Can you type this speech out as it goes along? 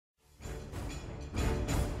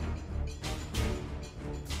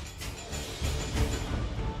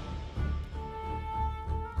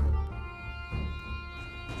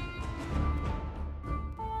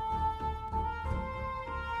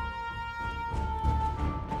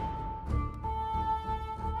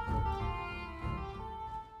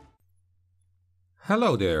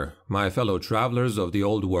Hello there, my fellow travelers of the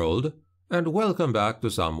old world, and welcome back to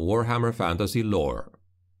some Warhammer fantasy lore.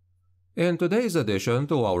 In today's addition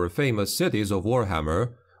to our famous cities of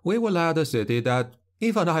Warhammer, we will add a city that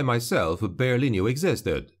even I myself barely knew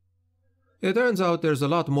existed. It turns out there's a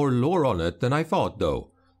lot more lore on it than I thought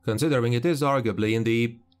though, considering it is arguably in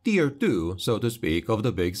the Tier 2, so to speak, of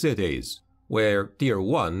the big cities, where Tier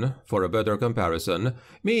 1, for a better comparison,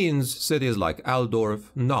 means cities like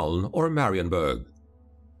Altdorf, Nuln, or Marienburg.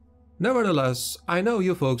 Nevertheless, I know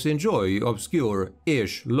you folks enjoy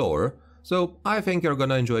obscure-ish lore, so I think you're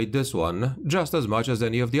gonna enjoy this one just as much as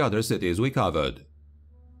any of the other cities we covered.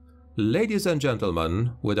 Ladies and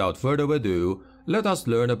gentlemen, without further ado, let us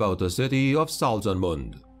learn about the city of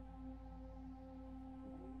Salzenmund.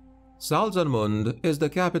 Salzenmund is the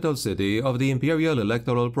capital city of the imperial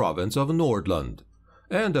electoral province of Nordland,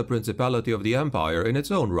 and a principality of the empire in its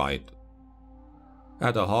own right.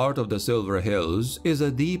 At the heart of the Silver Hills is a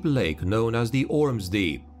deep lake known as the Orm's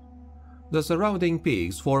Deep. The surrounding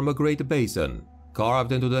peaks form a great basin,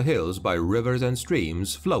 carved into the hills by rivers and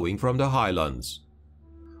streams flowing from the highlands.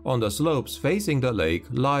 On the slopes facing the lake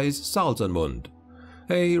lies Salzenmund,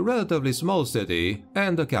 a relatively small city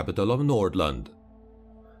and the capital of Nordland.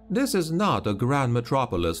 This is not a grand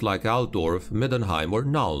metropolis like Altdorf, Middenheim, or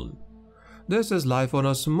Nuln. This is life on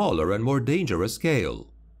a smaller and more dangerous scale.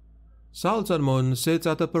 Salzenmund sits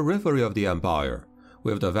at the periphery of the empire,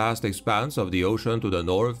 with the vast expanse of the ocean to the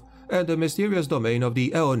north and the mysterious domain of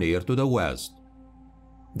the Aeonir to the west.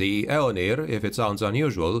 The Aeonir, if it sounds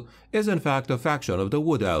unusual, is in fact a faction of the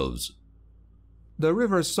Wood Elves. The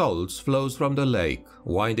river Salz flows from the lake,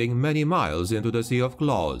 winding many miles into the Sea of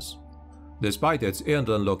Claws. Despite its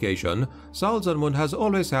inland location, Salzenmund has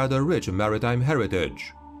always had a rich maritime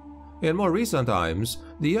heritage. In more recent times,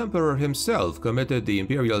 the Emperor himself committed the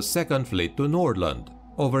Imperial Second Fleet to Nordland,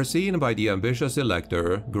 overseen by the ambitious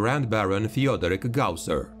elector Grand Baron Theodoric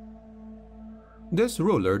Gausser. This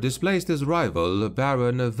ruler displaced his rival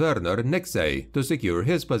Baron Werner Nixey to secure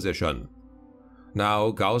his position. Now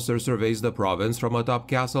Gausser surveys the province from atop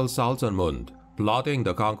Castle Salzenmund, plotting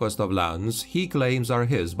the conquest of lands he claims are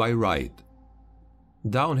his by right.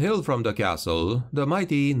 Downhill from the castle, the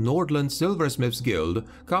mighty Nordland Silversmiths Guild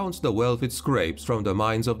counts the wealth it scrapes from the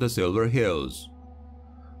mines of the Silver Hills.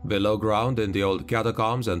 Below ground in the old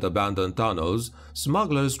catacombs and abandoned tunnels,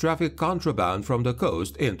 smugglers traffic contraband from the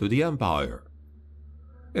coast into the empire.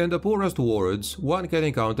 In the poorest wards, one can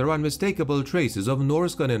encounter unmistakable traces of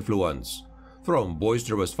Norscan influence, from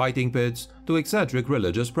boisterous fighting pits to eccentric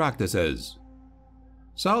religious practices.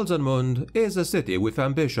 Salzenmund is a city with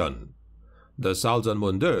ambition. The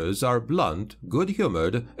Salzenmunders are blunt,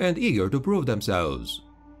 good-humored, and eager to prove themselves.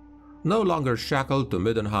 No longer shackled to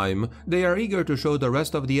Middenheim, they are eager to show the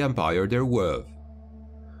rest of the empire their worth.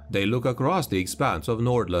 They look across the expanse of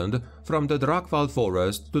Nordland, from the Drakvald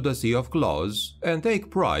forest to the Sea of Claws, and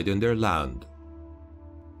take pride in their land.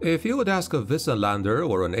 If you would ask a Wissenlander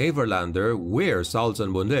or an Averlander where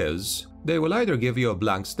Salzenmund is, they will either give you a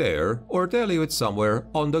blank stare or tell you it's somewhere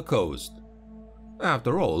on the coast.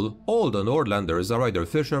 After all the Nordlanders are either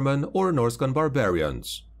fishermen or Norscan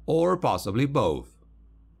barbarians, or possibly both.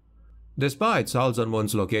 Despite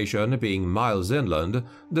Salzenmund's location being miles inland,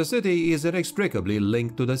 the city is inextricably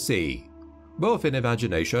linked to the sea, both in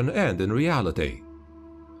imagination and in reality.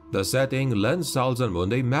 The setting lends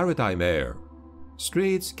Salzenmund a maritime air.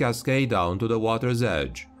 Streets cascade down to the water's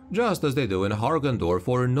edge, just as they do in Hagendorf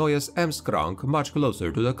or Neues Emskrank much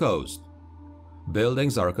closer to the coast.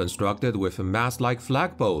 Buildings are constructed with mast-like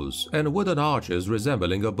flagpoles and wooden arches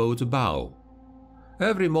resembling a boat's bow.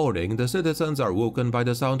 Every morning, the citizens are woken by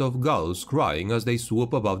the sound of gulls crying as they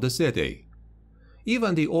swoop above the city.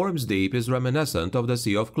 Even the Orm's Deep is reminiscent of the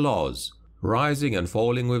Sea of Claws, rising and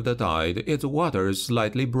falling with the tide, its waters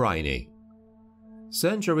slightly briny.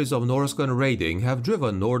 Centuries of Norscan raiding have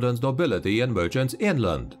driven Nordland's nobility and merchants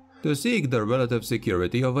inland, to seek the relative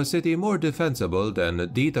security of a city more defensible than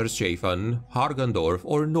Dieterschäfen, Hagendorf,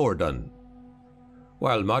 or Norden.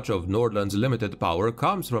 While much of Nordland's limited power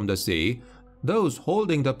comes from the sea, those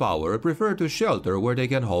holding the power prefer to shelter where they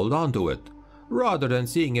can hold onto it, rather than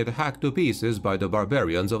seeing it hacked to pieces by the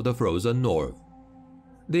barbarians of the frozen north.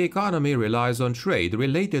 The economy relies on trade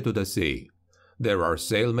related to the sea. There are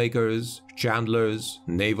sailmakers, chandlers,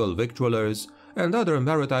 naval victuallers, and other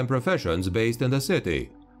maritime professions based in the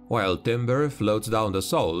city, while timber floats down the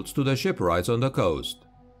Salz to the shipwrights on the coast.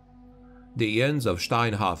 The inns of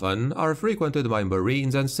Steinhafen are frequented by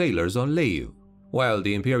marines and sailors on leave, while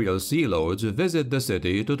the imperial sea lords visit the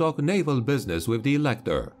city to talk naval business with the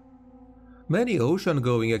elector. Many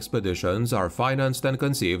ocean-going expeditions are financed and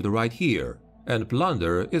conceived right here, and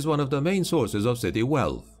plunder is one of the main sources of city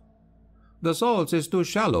wealth. The Salts is too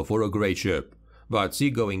shallow for a great ship, but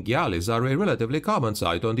seagoing galleys are a relatively common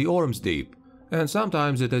sight on the Orms Deep, and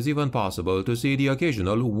sometimes it is even possible to see the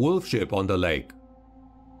occasional wolf ship on the lake.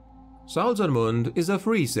 Salzenmund is a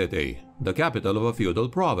free city, the capital of a feudal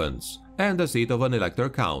province, and the seat of an elector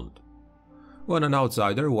count. When an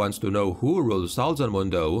outsider wants to know who rules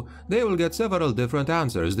Salzenmund though, they will get several different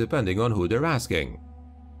answers depending on who they're asking.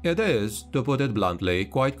 It is, to put it bluntly,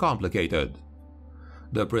 quite complicated.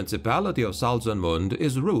 The Principality of Salzenmund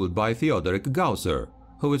is ruled by Theodoric Gausser,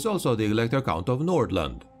 who is also the elector count of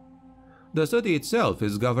Nordland. The city itself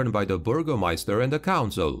is governed by the Burgomeister and the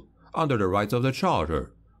Council, under the rights of the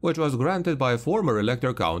Charter, which was granted by a former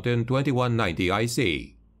elector count in 2190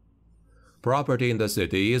 IC. Property in the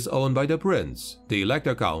city is owned by the Prince, the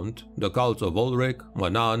elector count, the cults of Ulrich,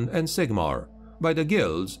 Manan, and Sigmar, by the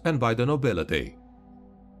guilds, and by the nobility.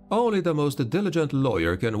 Only the most diligent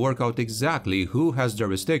lawyer can work out exactly who has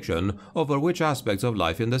jurisdiction over which aspects of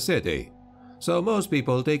life in the city, so most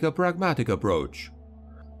people take a pragmatic approach.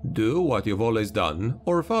 Do what you've always done,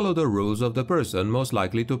 or follow the rules of the person most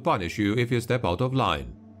likely to punish you if you step out of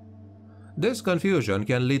line. This confusion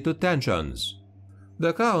can lead to tensions.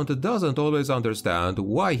 The Count doesn't always understand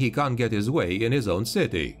why he can't get his way in his own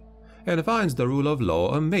city, and finds the rule of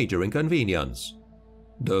law a major inconvenience.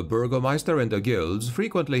 The Burgomeister and the guilds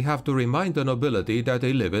frequently have to remind the nobility that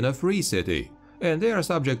they live in a free city, and they are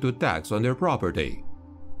subject to tax on their property.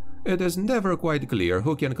 It is never quite clear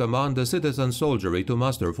who can command the citizen soldiery to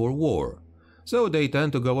muster for war, so they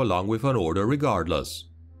tend to go along with an order regardless.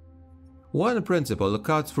 One principle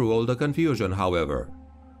cuts through all the confusion, however.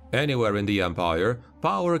 Anywhere in the Empire,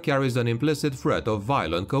 power carries an implicit threat of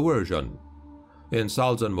violent coercion. In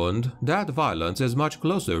Salzenmund, that violence is much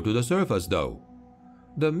closer to the surface though.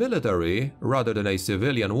 The military, rather than a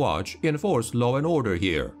civilian watch, enforce law and order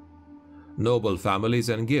here. Noble families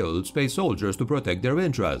and guilds pay soldiers to protect their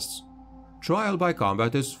interests. Trial by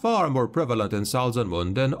combat is far more prevalent in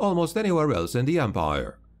Salzenmund than almost anywhere else in the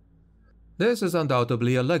Empire. This is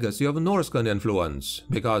undoubtedly a legacy of Norscan influence,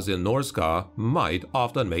 because in Norska, might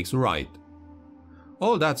often makes right.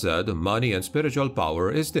 All that said, money and spiritual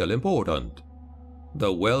power is still important.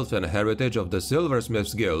 The wealth and heritage of the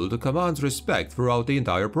Silversmiths Guild commands respect throughout the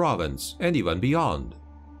entire province, and even beyond.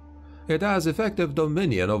 It has effective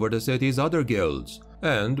dominion over the city's other guilds,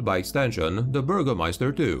 and, by extension, the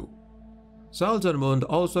Burgomeister too. Salzenmund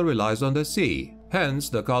also relies on the sea, hence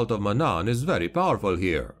the cult of Manan is very powerful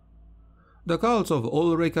here. The cults of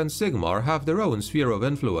Ulrich and Sigmar have their own sphere of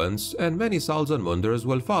influence, and many Salzenmunders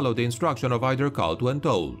will follow the instruction of either cult when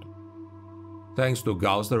told. Thanks to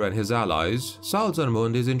Gausser and his allies,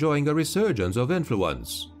 Salzenmund is enjoying a resurgence of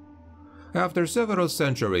influence. After several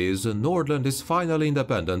centuries, Nordland is finally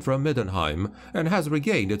independent from Middenheim and has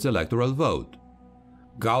regained its electoral vote.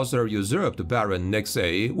 Gausser usurped Baron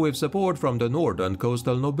Nixey with support from the northern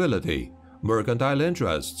coastal nobility, mercantile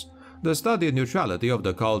interests, the studied neutrality of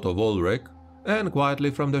the cult of Ulrich, and quietly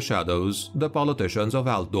from the shadows, the politicians of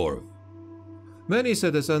Altdorf. Many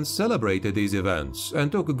citizens celebrated these events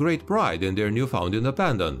and took great pride in their newfound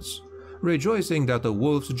independence, rejoicing that the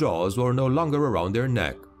wolf's jaws were no longer around their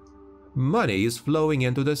neck. Money is flowing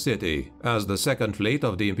into the city as the Second Fleet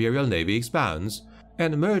of the Imperial Navy expands,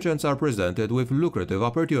 and merchants are presented with lucrative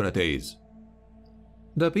opportunities.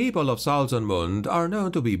 The people of Salzenmund are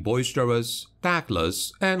known to be boisterous,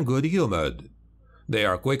 tactless, and good-humored. They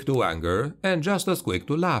are quick to anger and just as quick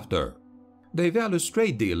to laughter. They value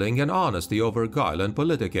straight dealing and honesty over guile and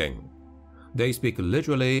politicking. They speak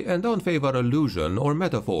literally and don't favor allusion or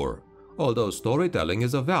metaphor, although storytelling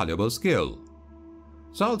is a valuable skill.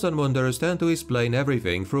 Salzenmunders tend to explain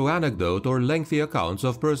everything through anecdote or lengthy accounts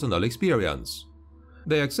of personal experience.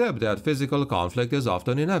 They accept that physical conflict is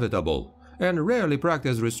often inevitable, and rarely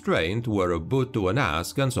practice restraint where a boot to an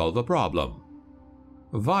ass can solve a problem.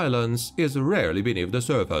 Violence is rarely beneath the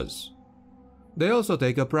surface. They also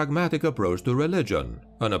take a pragmatic approach to religion,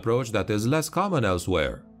 an approach that is less common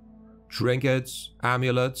elsewhere. Trinkets,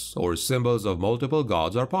 amulets, or symbols of multiple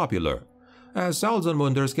gods are popular, as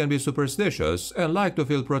Salzenmunders can be superstitious and like to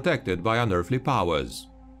feel protected by unearthly powers.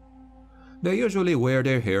 They usually wear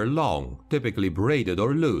their hair long, typically braided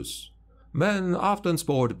or loose. Men often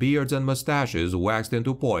sport beards and mustaches waxed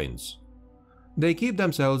into points. They keep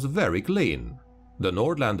themselves very clean. The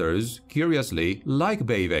Nordlanders, curiously, like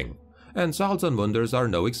bathing, and Salzenmunders are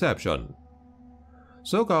no exception.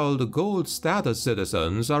 So-called gold status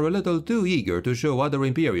citizens are a little too eager to show other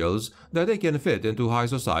Imperials that they can fit into high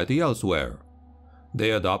society elsewhere.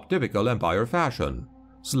 They adopt typical Empire fashion.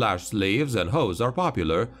 Slashed sleeves and hose are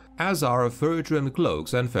popular, as are fur-trimmed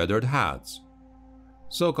cloaks and feathered hats,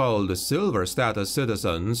 So-called silver status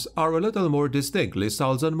citizens are a little more distinctly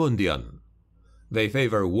Salzenmundian. They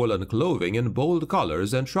favor woolen clothing in bold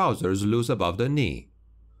colors and trousers loose above the knee.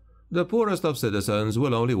 The poorest of citizens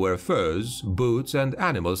will only wear furs, boots, and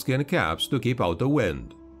animal skin caps to keep out the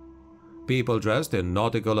wind. People dressed in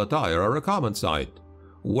nautical attire are a common sight.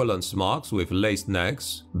 Woolen smocks with laced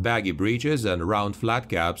necks, baggy breeches, and round flat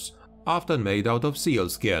caps, often made out of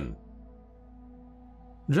sealskin.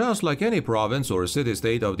 Just like any province or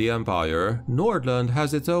city-state of the Empire, Nordland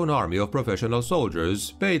has its own army of professional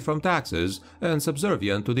soldiers paid from taxes and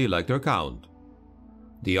subservient to the Elector Count.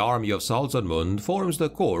 The army of Salzenmund forms the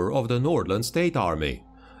core of the Nordland State Army,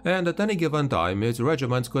 and at any given time its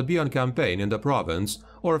regiments could be on campaign in the province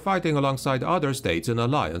or fighting alongside other states in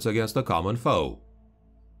alliance against a common foe.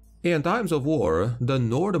 In times of war, the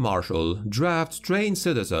Nord Marshal drafts trained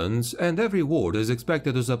citizens, and every ward is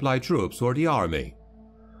expected to supply troops for the army.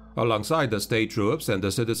 Alongside the state troops and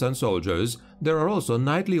the citizen soldiers, there are also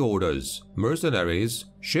knightly orders, mercenaries,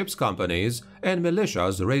 ships' companies, and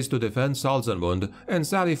militias raised to defend Salzenmund and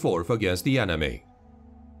sally forth against the enemy.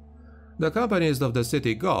 The companies of the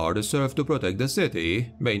city guard serve to protect the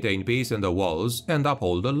city, maintain peace in the walls, and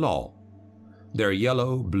uphold the law. Their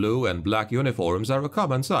yellow, blue, and black uniforms are a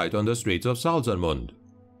common sight on the streets of Salzenmund.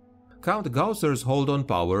 Count Gausser's hold on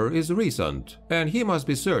power is recent, and he must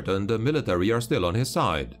be certain the military are still on his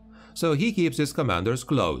side, so he keeps his commanders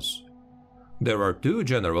close. There are two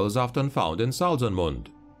generals often found in Salzenmund.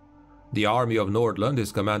 The army of Nordland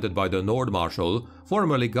is commanded by the Nord Marshal,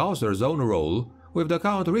 formerly Gausser's own role, with the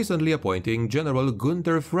Count recently appointing General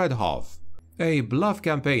Gunther Fredhoff, a bluff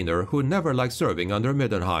campaigner who never liked serving under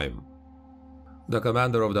Middenheim. The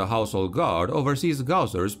commander of the Household Guard oversees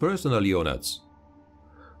Gausser's personal units.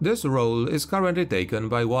 This role is currently taken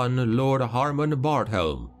by one Lord Harmon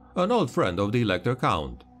Barthelm, an old friend of the Elector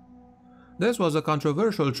Count. This was a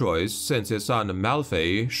controversial choice since his son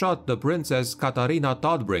Malfay shot the Princess Katharina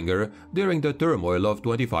Todbringer during the turmoil of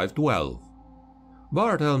 2512.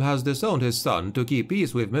 Barthelm has disowned his son to keep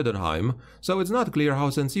peace with Middenheim, so it's not clear how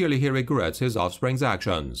sincerely he regrets his offspring's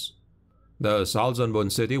actions. The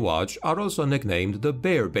Salzenmund City Watch are also nicknamed the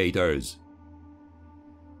Bear Baiters.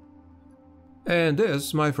 And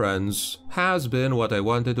this, my friends, has been what I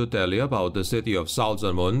wanted to tell you about the city of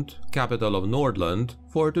Salzenmund, capital of Nordland,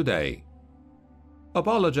 for today.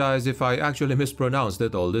 Apologize if I actually mispronounced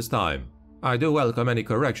it all this time. I do welcome any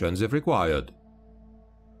corrections if required.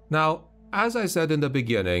 Now, as I said in the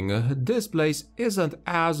beginning, this place isn't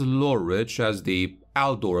as lore-rich as the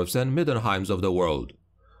Altdorfs and Middenheims of the world.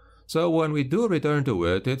 So when we do return to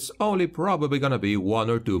it, it's only probably gonna be one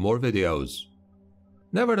or two more videos.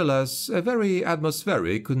 Nevertheless, a very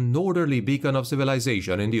atmospheric, northerly beacon of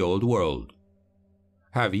civilization in the old world.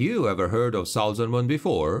 Have you ever heard of Salzenmund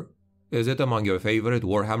before? Is it among your favorite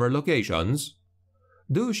Warhammer locations?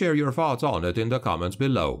 Do share your thoughts on it in the comments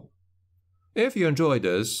below. If you enjoyed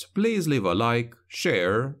this, please leave a like,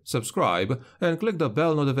 share, subscribe, and click the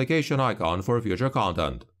bell notification icon for future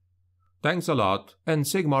content. Thanks a lot, and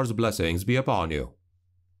Sigmar's blessings be upon you.